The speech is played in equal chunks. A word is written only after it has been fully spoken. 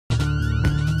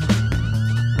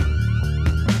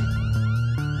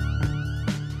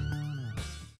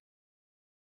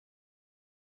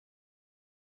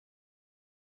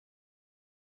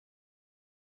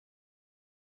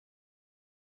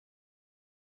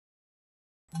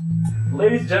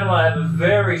Ladies and gentlemen, I have a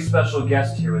very special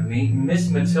guest here with me, Miss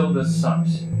Matilda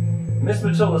Sant. Miss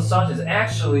Matilda Sant has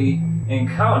actually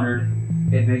encountered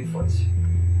a Bigfoot.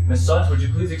 Miss Sant, would you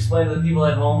please explain to the people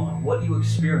at home what you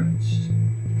experienced?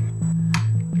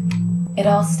 It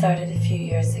all started a few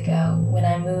years ago when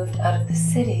I moved out of the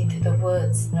city to the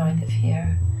woods north of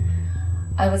here.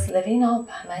 I was living all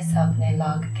by myself in a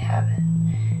log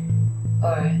cabin.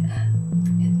 Or,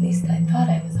 at least I thought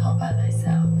I was all by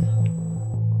myself.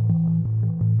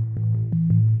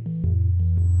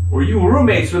 Were you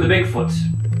roommates with a Bigfoot?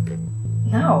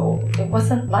 No, it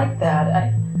wasn't like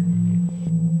that.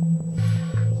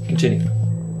 Continue.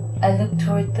 I looked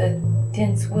toward the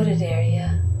dense wooded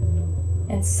area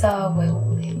and saw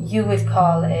what you would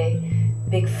call a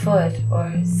Bigfoot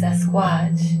or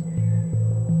Sasquatch.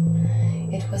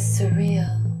 It was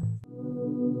surreal.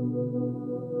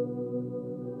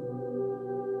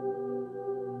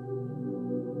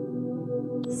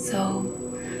 So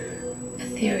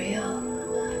ethereal.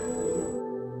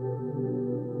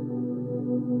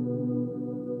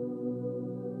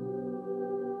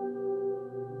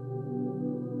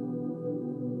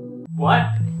 What?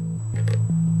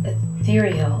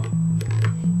 Ethereal.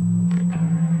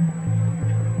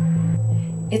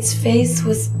 Its face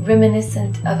was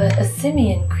reminiscent of a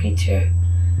simian creature,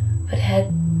 but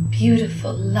had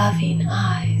beautiful, loving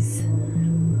eyes.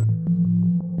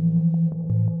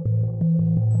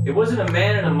 It wasn't a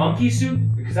man in a monkey suit?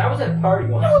 Because I was at a party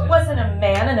once. No, it wasn't a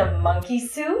man in a monkey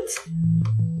suit.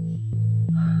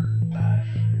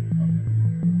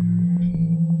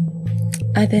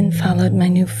 I then followed my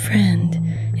new friend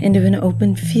into an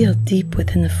open field deep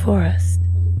within the forest.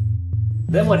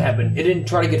 Then what happened? It didn't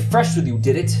try to get fresh with you,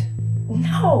 did it?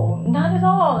 No, not at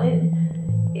all.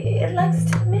 It likes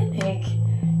to mimic.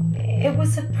 It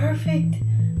was a perfect,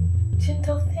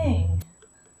 gentle thing.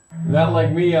 Not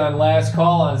like me on Last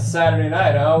Call on Saturday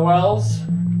night, huh, Wells?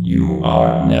 You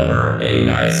are never a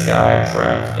nice guy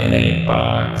trapped in a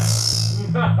box.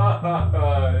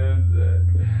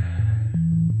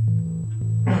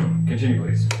 Continue,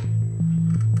 please.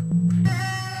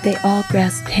 They all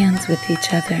grasped hands with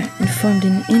each other and formed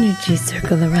an energy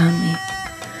circle around me.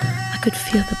 I could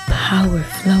feel the power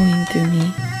flowing through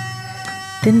me.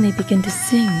 Then they began to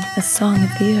sing a song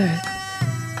of the earth.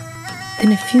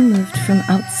 Then a few moved from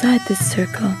outside the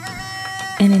circle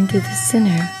and into the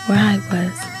center where I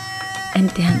was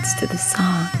and danced to the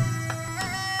song.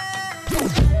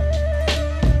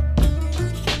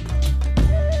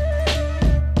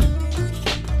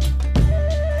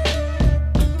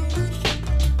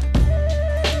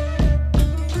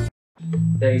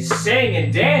 They sang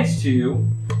and danced to you.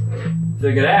 If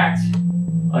they could act,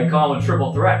 I call them a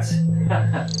triple threat.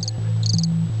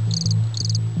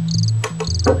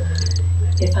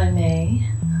 If I may,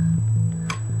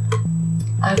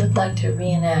 I would like to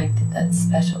reenact that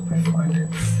special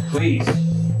performance. Please.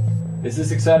 Is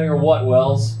this exciting or what,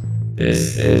 Wells?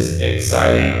 This is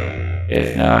exciting,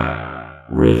 if not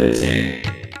riveting.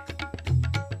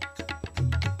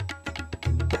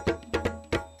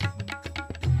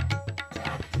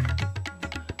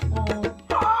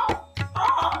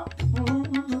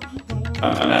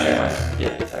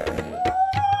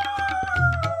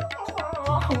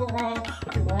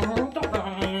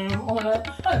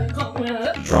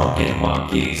 Drunken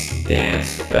monkeys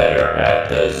dance better at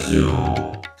the zoo.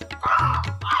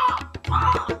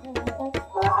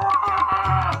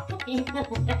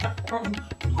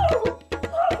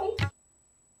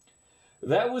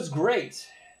 That was great.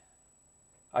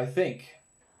 I think.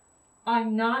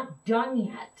 I'm not done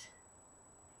yet.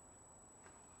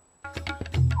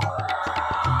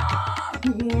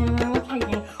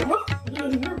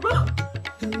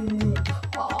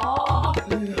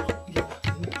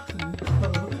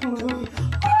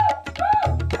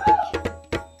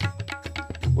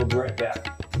 We'll be right back.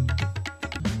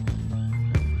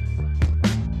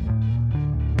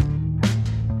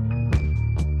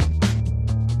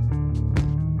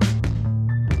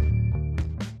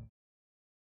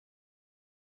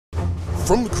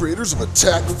 From the creators of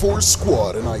Attack Force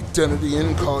Squad and Identity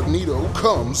Incognito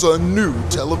comes a new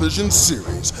television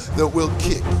series that will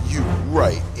kick you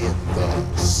right in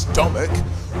the stomach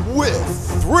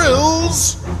with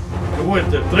thrills.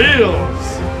 With the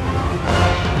thrills.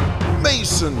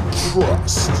 Mason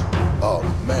Trust, a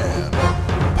man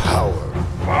of power.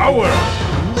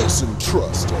 Mason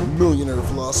Trust, a millionaire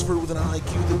philosopher with an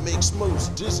IQ that makes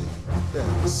most dizzy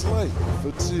and slightly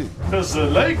fatigued.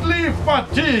 Slightly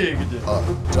fatigued.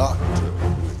 A doctor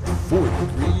with 4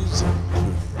 degrees,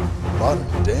 including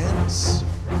modern dance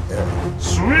and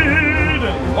Sweet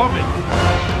and loving.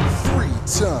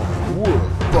 3-time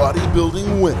world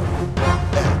bodybuilding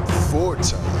winner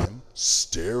big-time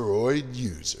steroid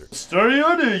user.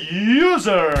 Steroid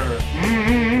user.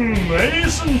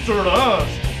 Mason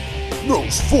Trust.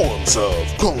 Knows forms of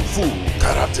kung fu,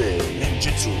 karate,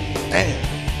 ninjutsu, and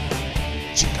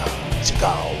chika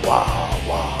wow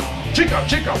wow.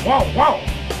 Chica, wow.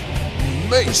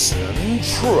 Mason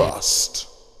Trust.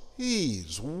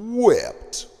 He's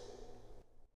whipped.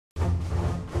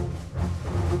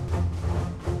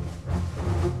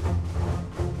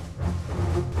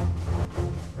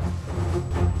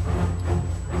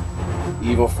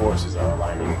 Evil forces are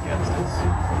aligning against us.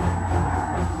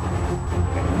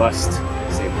 We must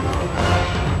save the world.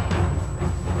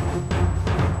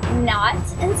 Not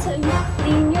until you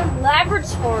clean your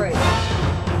laboratory.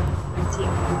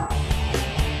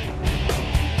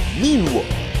 Meanwhile,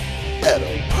 at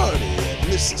a party at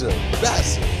Mr.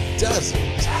 Razzle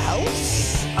Dazzle's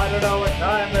house. I don't know what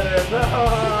time it is.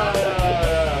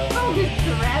 Oh,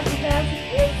 Mr.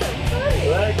 Razzle-Dazzle, you're so funny.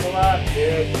 Thanks a lot,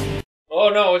 dude. Oh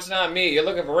no, it's not me. You're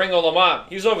looking for Ringo Lamont.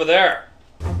 He's over there.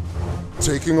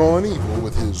 Taking on evil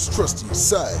with his trusty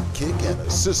sidekick and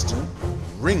assistant,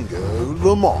 Ringo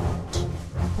Lamont,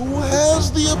 who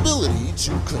has the ability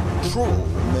to control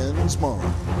men's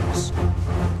minds.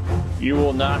 You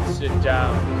will not sit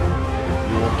down.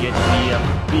 You will get me a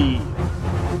beer.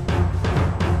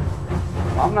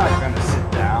 I'm not gonna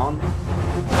sit down.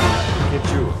 Get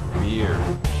you a beer.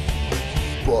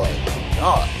 But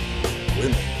not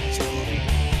women's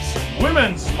minds.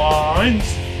 Women's minds.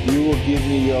 You will give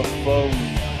me your phone.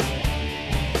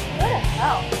 What the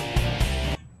hell?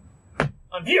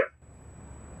 I'm here.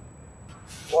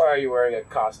 Why are you wearing a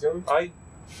costume? I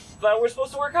thought we were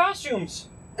supposed to wear costumes.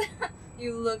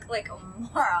 You look like a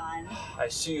moron. I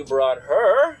see you brought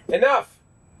her. Enough!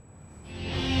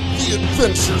 The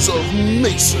Adventures of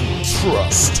Mason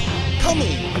Trust,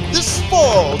 coming this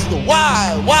fall to the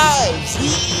YYZ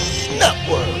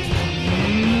Network.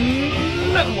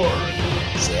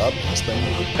 Se habla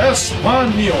español.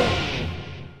 Español.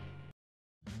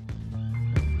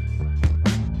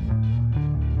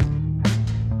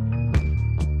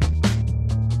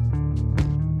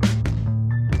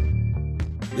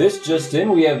 This just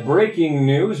in, we have breaking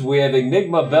news. We have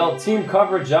Enigma Belt team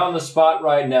coverage on the spot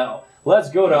right now. Let's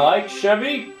go to Ike.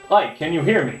 Chevy? Ike, can you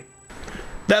hear me?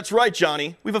 That's right,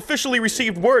 Johnny. We've officially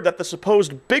received word that the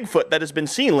supposed Bigfoot that has been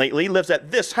seen lately lives at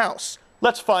this house.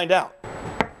 Let's find out.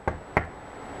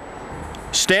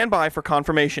 Stand by for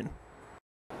confirmation.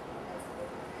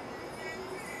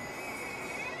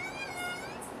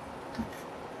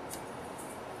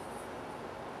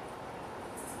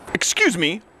 Excuse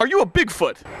me, are you a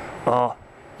Bigfoot?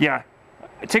 Yeah.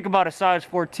 I take about a size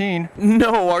 14.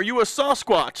 No, are you a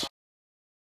Sasquatch?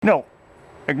 No.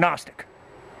 Agnostic.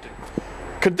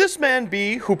 Could this man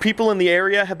be who people in the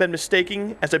area have been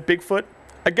mistaking as a Bigfoot?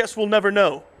 I guess we'll never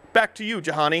know. Back to you,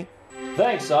 Jahani.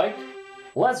 Thanks, Ike.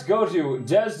 Let's go to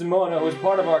Desdemona, who is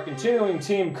part of our continuing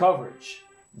team coverage.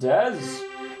 Des?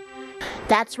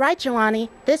 That's right, Jelani.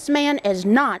 This man is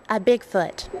not a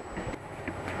Bigfoot.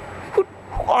 Who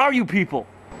are you people?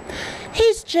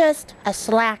 He's just a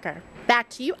slacker. Back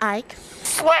to you, Ike.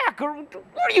 Slacker?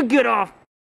 Where do you get off?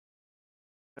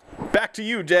 Back to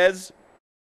you, Des.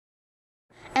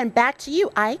 And back to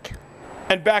you, Ike.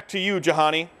 And back to you,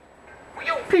 Jahani. Will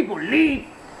you people leave?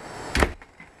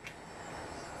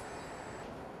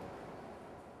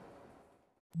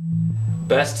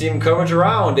 Best team coverage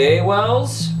around, eh,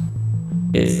 Wells?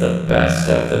 It's the best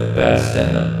of the best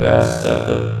and the best of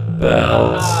the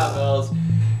belts. Ah, Wells.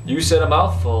 You said a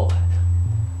mouthful.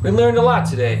 We learned a lot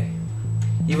today.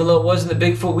 Even though it wasn't the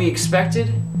Bigfoot we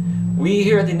expected, we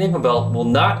here at the Enigma Belt will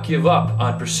not give up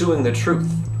on pursuing the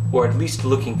truth, or at least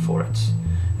looking for it.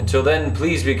 Until then,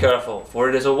 please be careful, for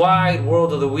it is a wide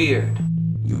world of the weird.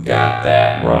 You got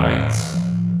that right.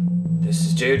 This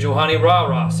is J. Johani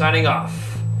Rah signing off.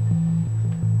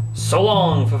 So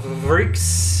long,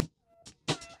 freaks.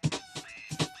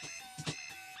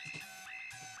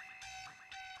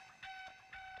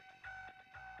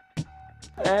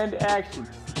 And action.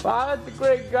 Wow, that's a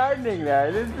great gardening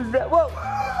there. This is whoa!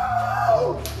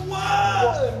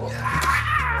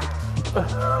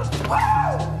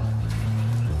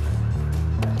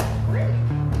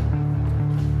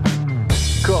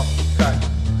 Cool. Cut.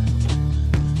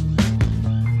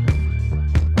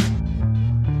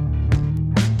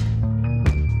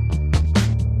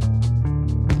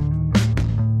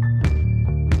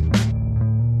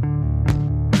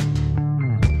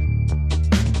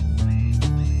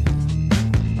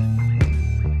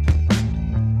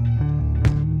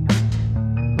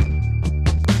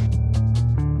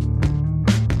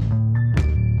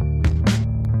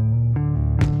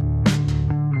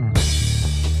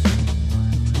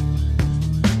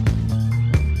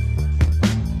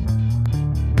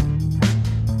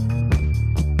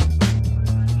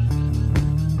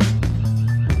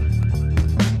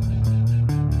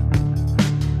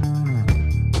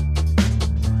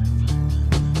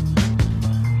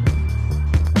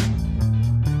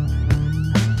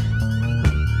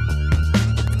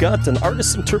 got an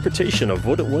artist's interpretation of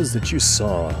what it was that you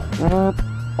saw.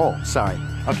 Oh, sorry.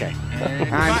 Okay.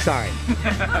 I'm sorry.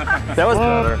 That was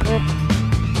better.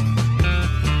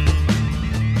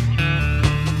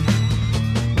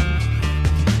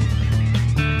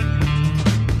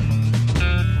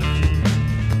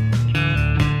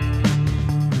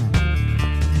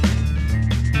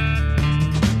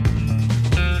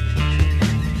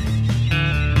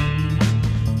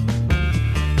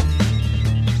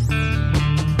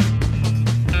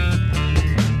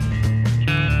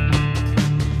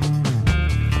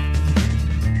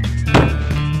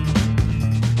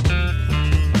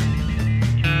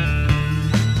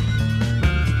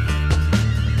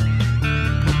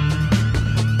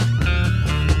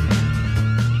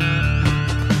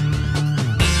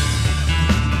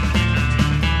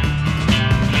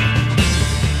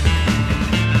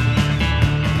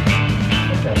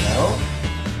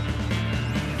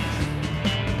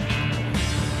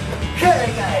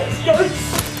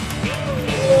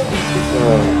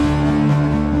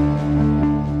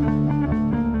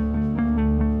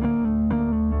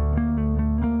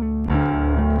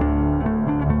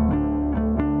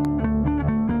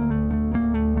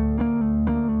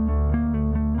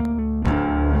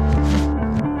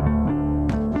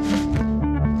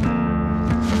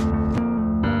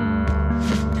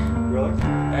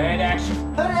 And action.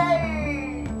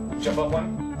 Hooray! Jump up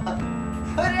one.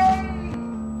 Hooray!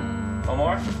 One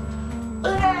more.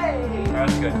 Hooray!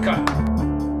 That's good. Cut.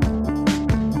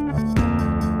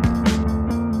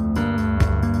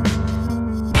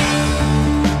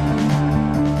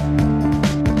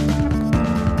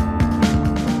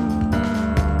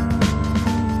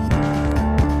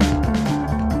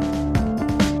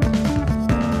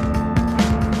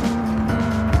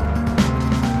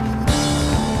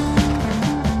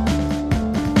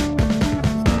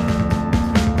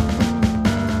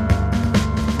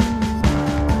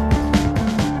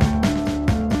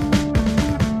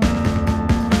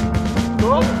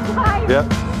 Yep.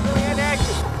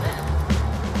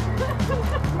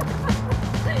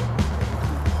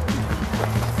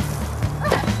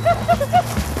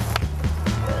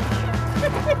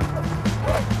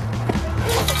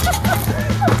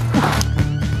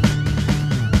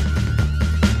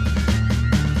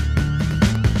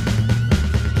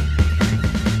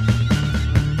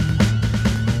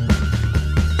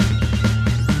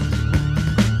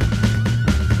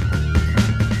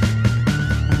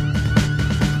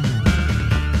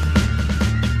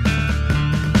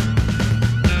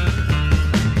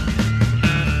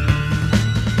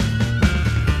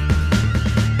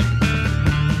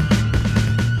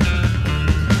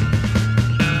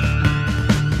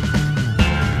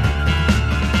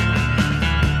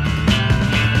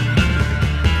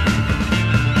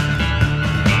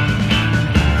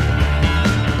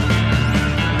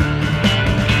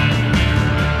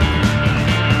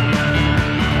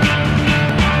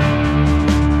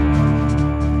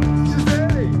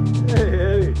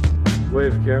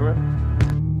 Wave camera.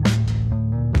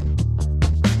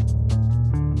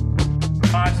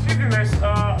 Excuse me, miss.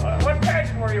 What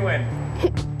pageant were you in?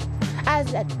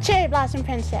 As a cherry blossom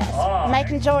princess, Oh.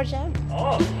 Macon, Georgia.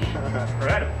 Oh,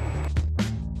 incredible.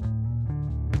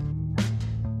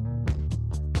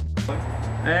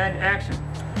 And action.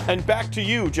 And back to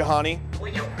you, Jahani. Will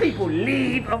you people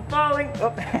leave? I'm falling. Oh.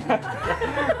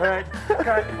 All right, cut. All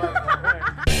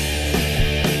right.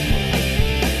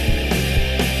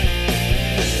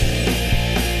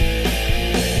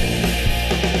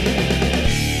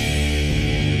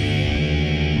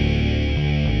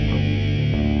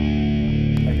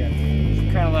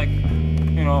 Kind of like,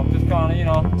 you know, just kind of, you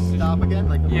know. Stop again?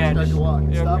 Like the Yeah, start to walk.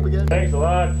 yeah, Stop again? Thanks a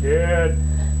lot, kid.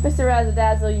 Mr.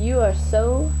 Razzle-Dazzle, you are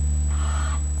so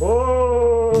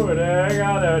Oh, and I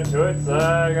got a toots.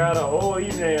 I got a whole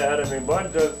evening ahead of me.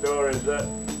 Bunch of stories.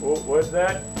 What's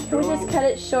that? Can we just cut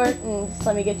it short and just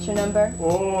let me get your number?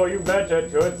 Oh, you betcha,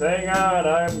 toots. Hang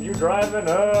on. You driving?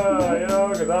 You know,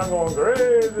 because I'm going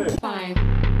crazy. Fine.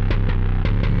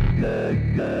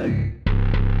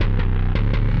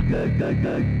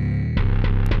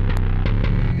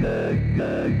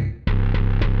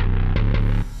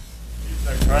 Piece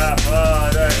of crap.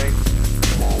 Dang.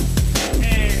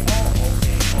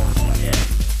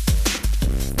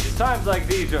 It's times like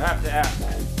these you have to ask,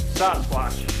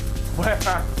 Sasquatch, where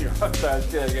are you? Outside,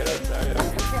 get outside.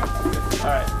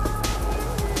 Alright.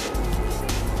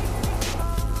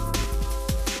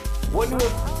 What new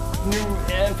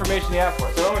information do you have for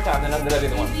us? So one more time, then that'll be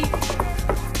the one.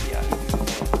 Yeah.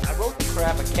 I wrote the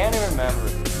crap, I can't even remember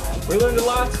it. We learned a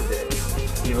lot today.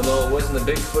 Even though it wasn't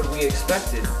the Bigfoot we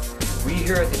expected, we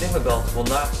here at the Enigma Belt will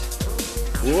not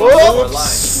follow our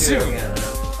lines here again.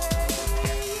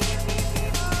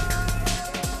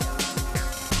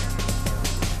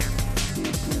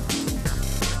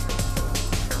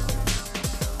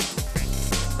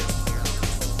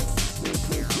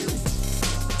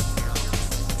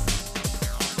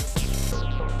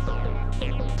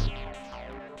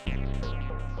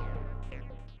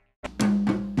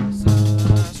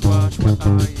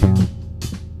 Oh, yeah.